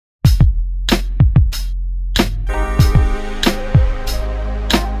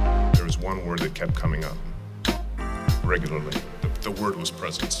kept coming up regularly. The word was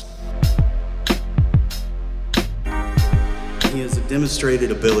presence. He has a demonstrated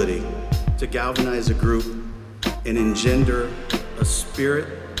ability to galvanize a group and engender a spirit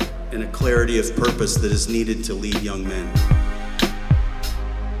and a clarity of purpose that is needed to lead young men.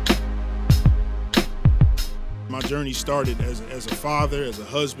 My journey started as a father, as a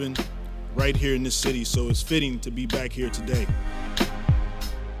husband, right here in this city, so it's fitting to be back here today.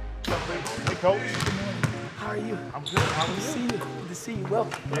 Hey, Coach. How are you? I'm good. How are you? Good to see you. Good to see you.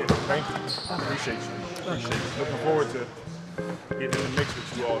 Welcome. Yeah, thank you. Appreciate you. Appreciate you. Looking forward to getting in the mix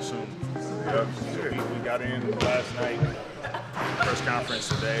with you all soon. Yeah. So we got in last night, press conference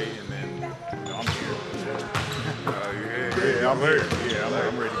today, and then I'm here. Yeah, I'm here. Yeah, I'm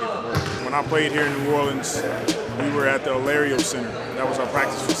ready to get to work. When I played here in New Orleans, we were at the Olario Center. That was our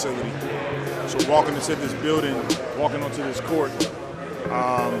practice facility. So walking into this building, walking onto this court,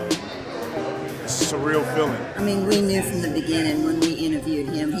 it's a surreal feeling. I mean, we knew from the beginning when we interviewed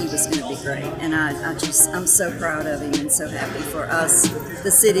him he was going to be great, and I'm so proud of him and so happy for us,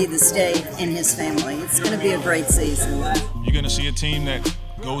 the city, the state, and his family. It's going to be a great season. You're going to see a team that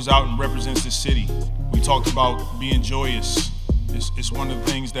goes out and represents the city. We talked about being joyous. It's one of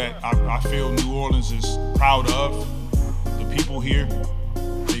the things that I feel New Orleans is proud of. The people here,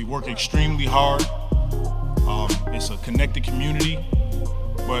 they work extremely hard. It's a connected community,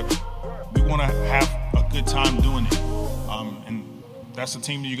 but we want to have a good time doing it. And that's the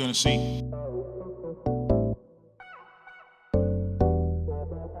team that you're going to see.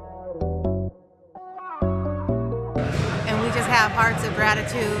 And we just have hearts of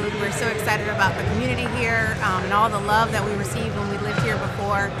gratitude. We're so excited about the community here and all the love that we received when we lived here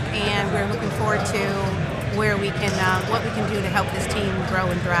before. And we're looking forward to where we can, what we can do to help this team grow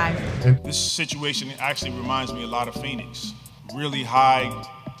and thrive. This situation actually reminds me a lot of Phoenix. Really high,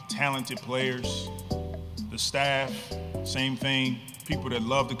 talented players. The staff, same thing. People that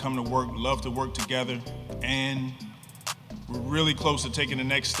love to come to work, love to work together, and we're really close to taking the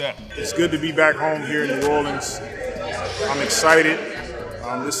next step. It's good to be back home here in New Orleans. I'm excited.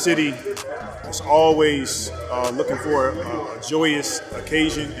 This city is always looking for a joyous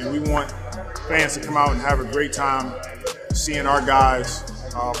occasion, and we want fans to come out and have a great time seeing our guys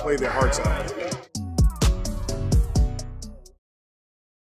play their hearts out.